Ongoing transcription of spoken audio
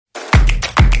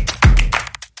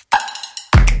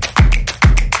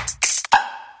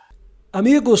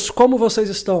Amigos, como vocês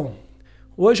estão?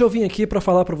 Hoje eu vim aqui para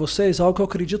falar para vocês algo que eu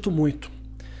acredito muito.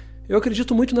 Eu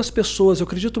acredito muito nas pessoas, eu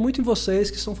acredito muito em vocês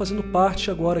que estão fazendo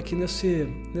parte agora aqui nesse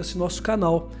nosso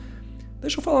canal.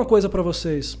 Deixa eu falar uma coisa para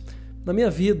vocês. Na minha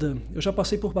vida, eu já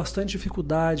passei por bastante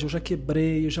dificuldade, eu já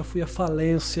quebrei, eu já fui à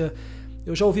falência,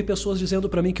 eu já ouvi pessoas dizendo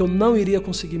para mim que eu não iria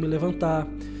conseguir me levantar.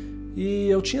 E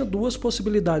eu tinha duas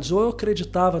possibilidades, ou eu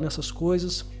acreditava nessas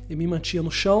coisas e me mantinha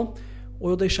no chão, ou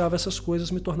eu deixava essas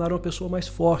coisas me tornar uma pessoa mais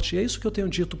forte. E é isso que eu tenho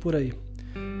dito por aí.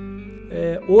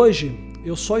 Hoje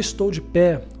eu só estou de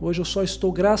pé, hoje eu só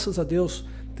estou, graças a Deus,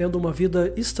 tendo uma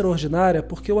vida extraordinária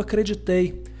porque eu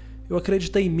acreditei. Eu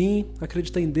acreditei em mim,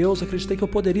 acreditei em Deus, acreditei que eu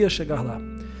poderia chegar lá.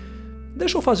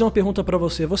 Deixa eu fazer uma pergunta para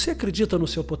você. Você acredita no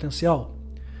seu potencial?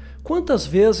 Quantas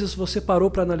vezes você parou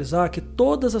para analisar que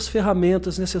todas as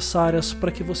ferramentas necessárias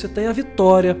para que você tenha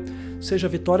vitória, seja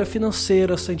vitória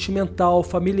financeira, sentimental,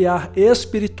 familiar,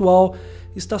 espiritual,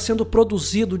 está sendo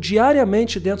produzido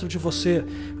diariamente dentro de você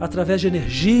através de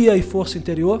energia e força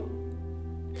interior?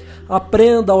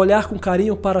 Aprenda a olhar com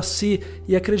carinho para si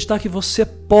e acreditar que você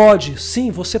pode,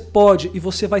 sim, você pode, e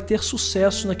você vai ter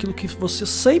sucesso naquilo que você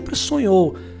sempre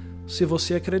sonhou, se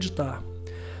você acreditar.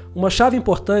 Uma chave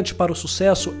importante para o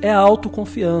sucesso é a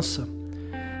autoconfiança.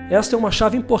 Esta é uma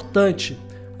chave importante,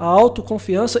 a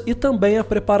autoconfiança e também a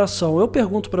preparação. Eu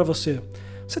pergunto para você,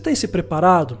 você tem se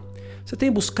preparado? Você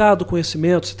tem buscado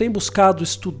conhecimento? Você tem buscado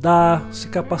estudar, se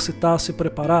capacitar, se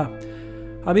preparar?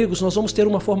 Amigos, nós vamos ter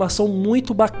uma formação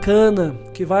muito bacana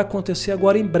que vai acontecer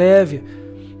agora em breve.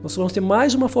 Nós vamos ter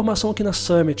mais uma formação aqui na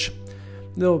Summit.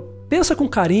 Pensa com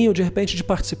carinho, de repente, de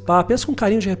participar. Pensa com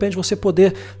carinho, de repente, você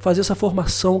poder fazer essa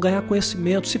formação, ganhar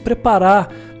conhecimento, se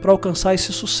preparar para alcançar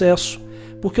esse sucesso.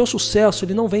 Porque o sucesso,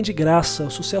 ele não vem de graça,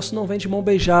 o sucesso não vem de mão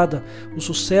beijada. O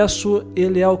sucesso,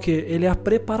 ele é o quê? Ele é a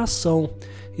preparação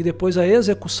e depois a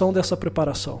execução dessa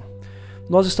preparação.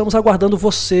 Nós estamos aguardando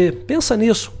você. Pensa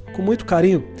nisso com muito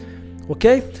carinho,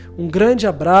 ok? Um grande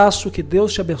abraço, que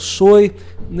Deus te abençoe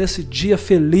nesse dia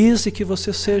feliz e que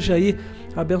você seja aí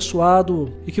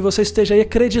abençoado e que você esteja aí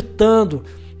acreditando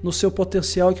no seu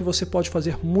potencial e que você pode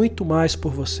fazer muito mais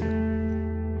por você.